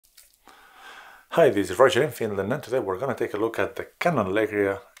Hi, this is Roger in Finland, and today we're going to take a look at the Canon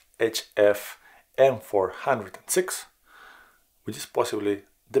Legria HF M406, which is possibly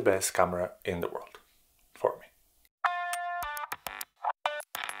the best camera in the world for me.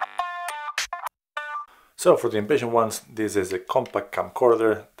 So for the impatient ones, this is a compact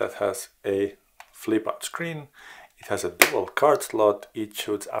camcorder that has a flip-out screen. It has a dual card slot. It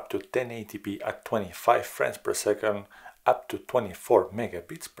shoots up to 1080p at 25 frames per second, up to 24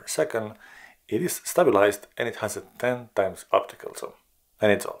 megabits per second. It is stabilized and it has a 10 times optical zoom,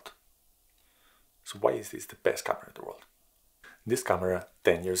 and it's old. So why is this the best camera in the world? This camera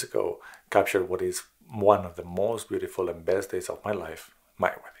 10 years ago captured what is one of the most beautiful and best days of my life, my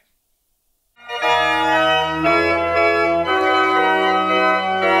wedding.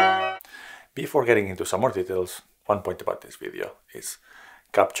 Before getting into some more details, one point about this video is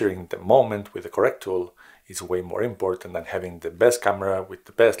capturing the moment with the correct tool is way more important than having the best camera with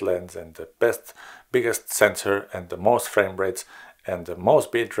the best lens and the biggest sensor and the most frame rates and the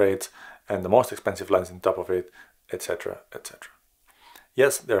most bit rates and the most expensive lens on top of it, etc, etc.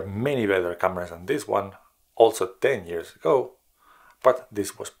 Yes, there are many better cameras than this one, also 10 years ago, but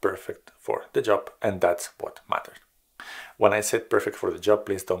this was perfect for the job, and that's what mattered. When I said perfect for the job,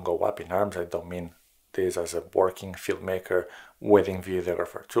 please don't go up in arms. I don't mean this as a working filmmaker, wedding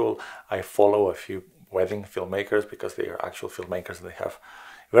videographer tool. I follow a few wedding filmmakers because they are actual filmmakers and they have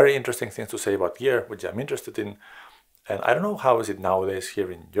very interesting things to say about gear, which I'm interested in. And I don't know how is it nowadays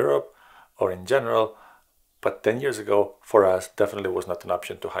here in Europe or in general, but 10 years ago for us definitely was not an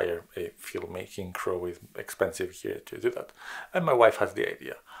option to hire a filmmaking crew with expensive gear to do that. And my wife has the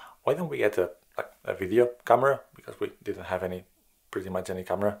idea, why don't we get a video camera, because we didn't have pretty much any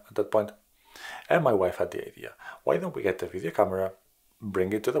camera at that point. And my wife had the idea, why don't we get a video camera,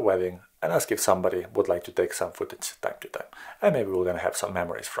 bring it to the wedding, and ask if somebody would like to take some footage time to time. And maybe we're going to have some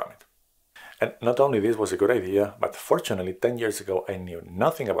memories from it. And not only this was a good idea, but fortunately 10 years ago I knew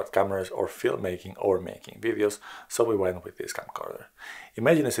nothing about cameras or filmmaking or making videos, so we went with this camcorder.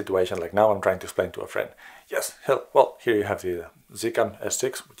 Imagine a situation like now I'm trying to explain to a friend, yes, hell, well, here you have the Zcam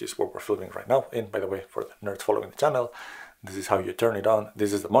S6, which is what we're filming right now in, by the way, for the nerds following the channel. This is how you turn it on.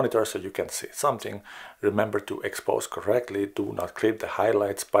 This is the monitor, so you can see something. Remember to expose correctly. Do not clip the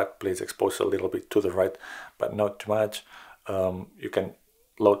highlights, but please expose a little bit to the right, but not too much. You can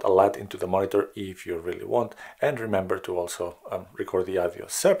load a lot into the monitor if you really want. And remember to also record the audio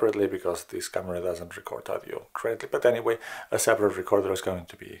separately, because this camera doesn't record audio correctly. But anyway, a separate recorder is going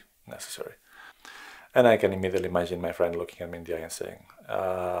to be necessary. And I can immediately imagine my friend looking at me in the eye and saying,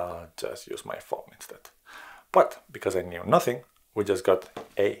 just use my phone instead. But because I knew nothing, we just got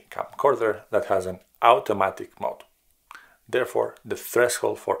a camcorder that has an automatic mode. Therefore, the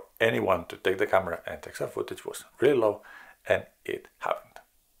threshold for anyone to take the camera and take some footage was really low, and it happened.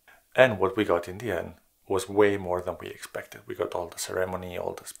 And what we got in the end was way more than we expected. We got all the ceremony,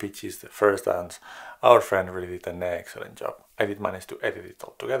 all the speeches, the first dance. Our friend really did an excellent job. I did manage to edit it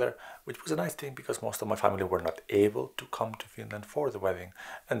all together, which was a nice thing because most of my family were not able to come to Finland for the wedding,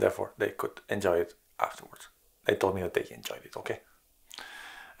 and therefore they could enjoy it afterwards. They told me that they enjoyed it, okay?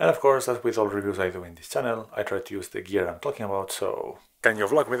 And of course, as with all reviews I do in this channel, I try to use the gear I'm talking about, so... Can you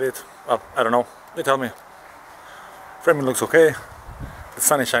vlog with it? Well, I don't know. You tell me. Framing looks okay. The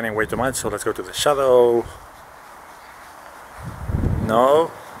sun is shining way too much, so let's go to the shadow. No.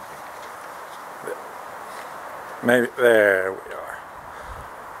 Maybe... There we are.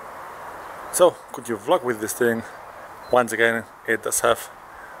 So, could you vlog with this thing? Once again, it does have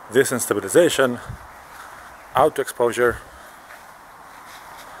distance stabilization, auto exposure,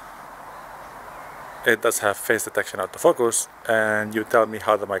 it does have face detection autofocus, and you tell me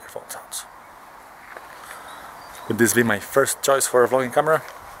how the microphone sounds. Would this be my first choice for a vlogging camera?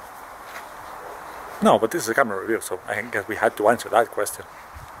 No, but this is a camera review, so I guess we had to answer that question.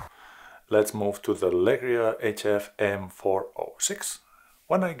 Let's move to the Legria HF M406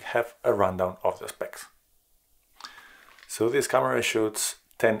 when I have a rundown of the specs. So this camera shoots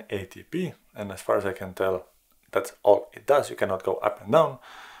 1080p, and as far as I can tell, that's all it does. You cannot go up and down,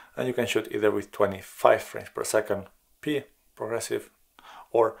 and you can shoot either with 25 frames per second P progressive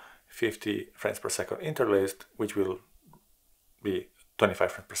or 50 frames per second interlaced, which will be 25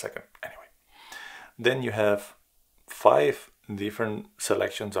 frames per second anyway. Then you have 5 different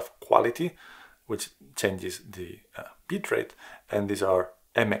selections of quality, which changes the bitrate, and these are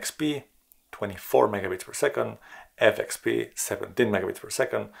MXP 24 megabits per second, FXP 17 megabits per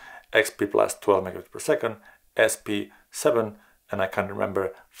second, XP plus 12 megabits per second, SP7, and I can't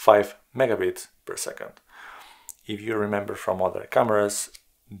remember, 5 megabits per second. If you remember from other cameras,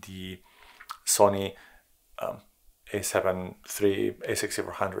 the Sony A7 III,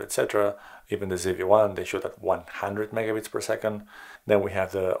 A6400, etc. Even the ZV-1, they shoot at 100 megabits per second. Then we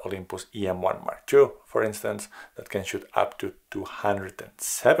have the Olympus EM1 Mark II, for instance, that can shoot up to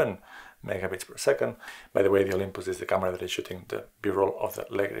 207 megabits per second. By the way, the Olympus is the camera that is shooting the B-roll of the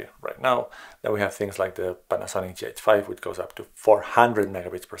Legria right now. Then we have things like the Panasonic G9, which goes up to 400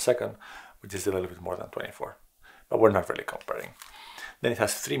 megabits per second, which is a little bit more than 24. But we're not really comparing. Then it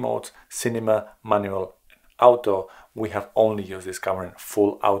has 3 modes: cinema, manual, and auto. We have only used this camera in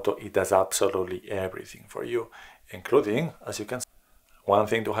full auto. It does absolutely everything for you, including, as you can see, one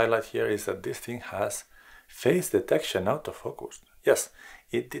thing to highlight here is that this thing has face detection autofocus. Yes,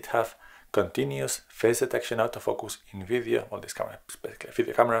 it did have continuous face detection autofocus in video. Well, this camera is basically a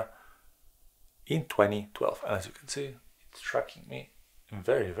video camera in 2012. And as you can see, it's tracking me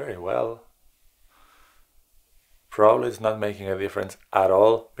very, very well. Probably it's not making a difference at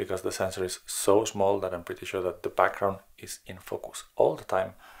all because the sensor is so small that I'm pretty sure that the background is in focus all the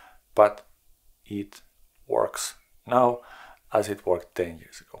time, but it works now as it worked 10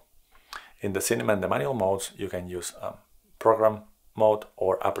 years ago. In the cinema and the manual modes, you can use program mode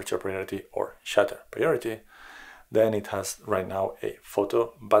or aperture priority or shutter priority. Then it has right now a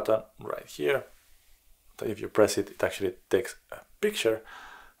photo button right here. So if you press it, it actually takes a picture.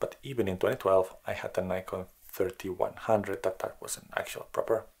 But even in 2012, I had a Nikon 3100 that was an actual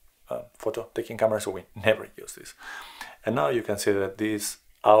proper photo taking camera, so we never use this. And now you can see that this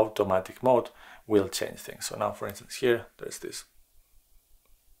automatic mode will change things. So now, for instance, here there's this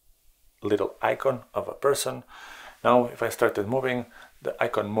little icon of a person. Now if I started moving, the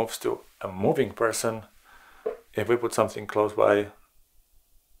icon moves to a moving person. If we put something close by,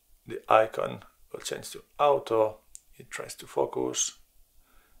 the icon will change to auto. It tries to focus.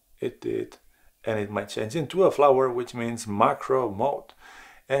 It did. And it might change into a flower, which means macro mode.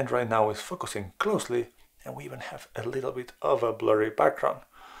 And right now it's focusing closely, and we even have a little bit of a blurry background.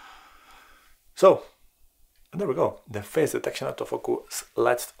 So there we go. The face detection autofocus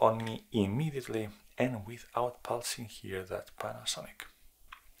latched on me immediately and without pulsing here that Panasonic.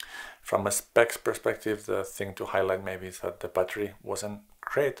 From a specs perspective, the thing to highlight maybe is that the battery wasn't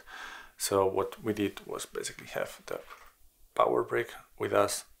great. So what we did was basically have the power brick with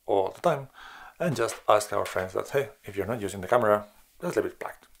us all the time and just ask our friends that, hey, if you're not using the camera, just leave it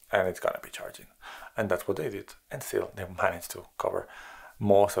plugged and it's gonna be charging. And that's what they did. And still they managed to cover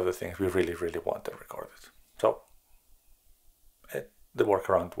most of the things we really, really wanted recorded. So the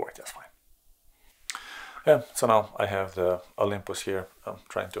workaround worked just fine. Yeah, so now I have the Olympus here. I'm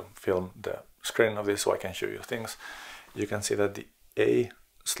trying to film the screen of this so I can show you things. You can see that the A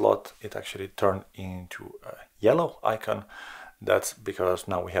slot, it actually turned into a yellow icon. That's because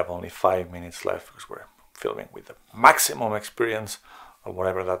now we have only 5 minutes left because we're filming with the maximum experience or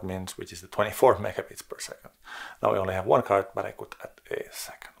whatever that means, which is the 24 megabits per second. Now we only have 1 card, but I could add a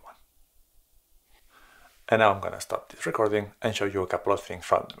second one. And now I'm gonna stop this recording and show you a couple of things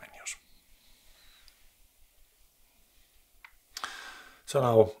from the menus.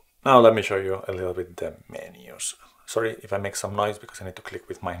 So now let me show you a little bit the menus. Sorry if I make some noise because I need to click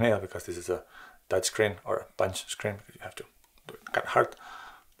with my nail because this is a touch screen or a punch screen because you have to do it kind of hard.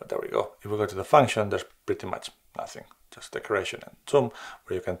 But there we go. If we go to the function, there's pretty much nothing, just decoration and zoom,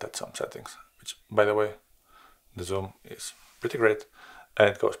 where you can touch some settings, which, by the way, the zoom is pretty great and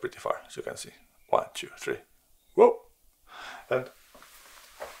it goes pretty far, as you can see. 1, 2, 3. Whoa! And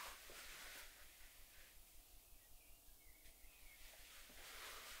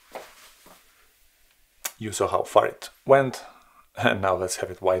you saw how far it went, and now let's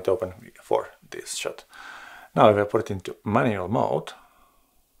have it wide open for this shot. Now if I put it into manual mode,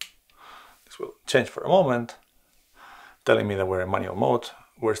 this will change for a moment, telling me that we're in manual mode.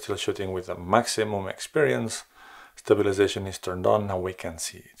 We're still shooting with the maximum experience. Stabilization is turned on, now we can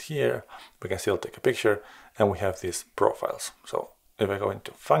see it here. We can still take a picture, and we have these profiles. So if I go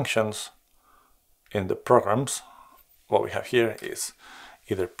into functions, in the programs, what we have here is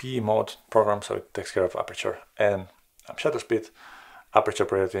either P mode program, so it takes care of aperture and shutter speed, aperture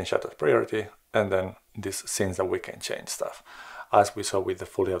priority and shutter priority, and then these scenes that we can change stuff. As we saw with the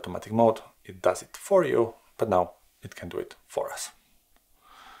fully automatic mode, it does it for you, but now it can do it for us.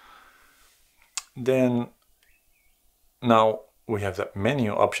 Then now we have the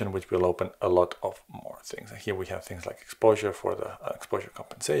menu option, which will open a lot of more things. And here we have things like exposure for the exposure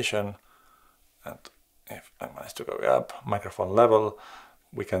compensation, and if I manage to go up, microphone level,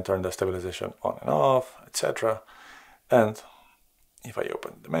 we can turn the stabilization on and off, etc. And if I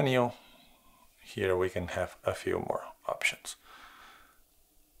open the menu, here we can have a few more options.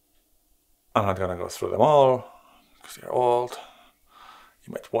 I'm not gonna go through them all because they're old.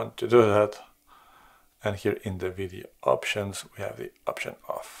 You might want to do that. And here in the video options, we have the option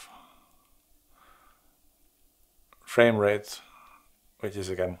of frame rate, which is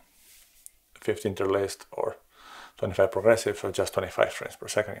again 50 interlaced or 25 progressive, so just 25 frames per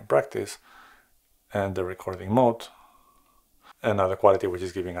second in practice, and the recording mode, and now the quality, which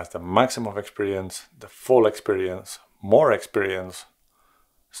is giving us the maximum experience, the full experience, more experience,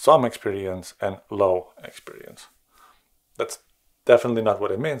 some experience, and low experience. That's definitely not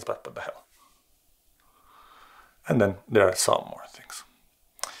what it means, but what the hell. And then there are some more things.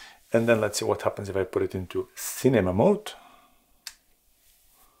 And then let's see what happens if I put it into cinema mode.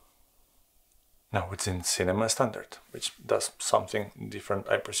 Now it's in cinema standard, which does something different,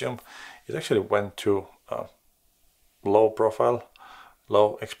 I presume. It actually went to low profile,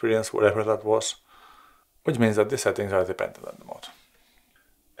 low experience, whatever that was, which means that the settings are dependent on the mode.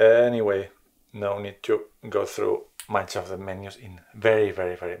 Anyway, no need to go through much of the menus in very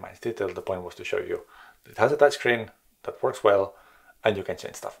much detail. The point was to show you that it has a touchscreen that works well, and you can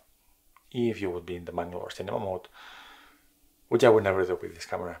change stuff if you would be in the manual or cinema mode, which I would never do with this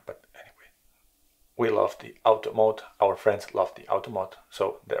camera, but anyway. We love the auto mode, our friends love the auto mode,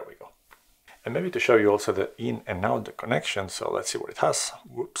 so there we go. And maybe to show you also the in and out the connection, so let's see what it has.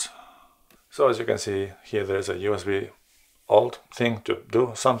 Whoops. So as you can see here, there's a USB old thing to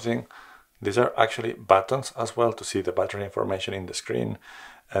do something. These are actually buttons as well to see the battery information in the screen,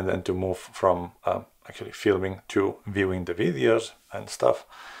 and then to move from actually filming to viewing the videos and stuff.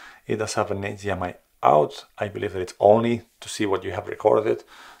 It does have an HDMI out. I believe that it's only to see what you have recorded,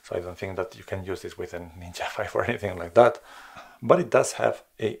 so I don't think that you can use this with a Ninja 5 or anything like that. But it does have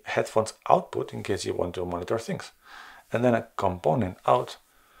a headphones output in case you want to monitor things. And then a component out,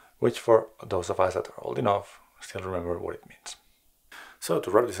 which for those of us that are old enough still remember what it means. So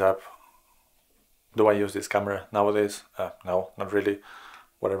to wrap this up, do I use this camera nowadays? No, not really.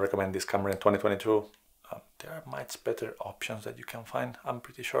 Would I recommend this camera in 2022? There are much better options that you can find, I'm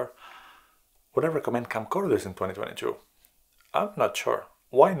pretty sure. Would I recommend camcorders in 2022? I'm not sure.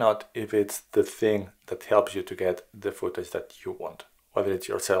 Why not if it's the thing that helps you to get the footage that you want, whether it's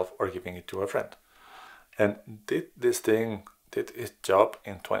yourself or giving it to a friend. And did this thing did its job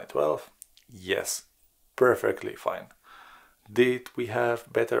in 2012? Yes, perfectly fine. Did we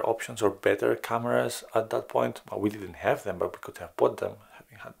have better options or better cameras at that point? Well, we didn't have them, but we could have bought them,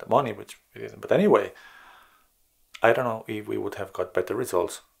 having had the money, which we didn't. But anyway, I don't know if we would have got better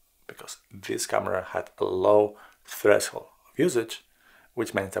results, because this camera had a low threshold of usage,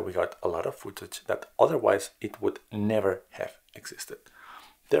 which meant that we got a lot of footage that otherwise it would never have existed.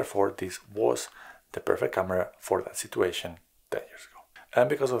 Therefore, this was the perfect camera for that situation 10 years ago. And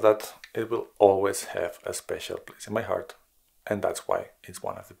because of that, it will always have a special place in my heart. And that's why it's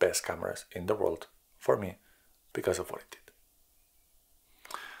one of the best cameras in the world for me, because of what it did.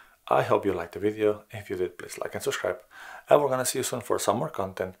 I hope you liked the video. If you did, please like and subscribe. And we're gonna see you soon for some more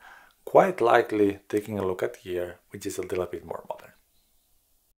content, quite likely taking a look at gear which is a little bit more modern.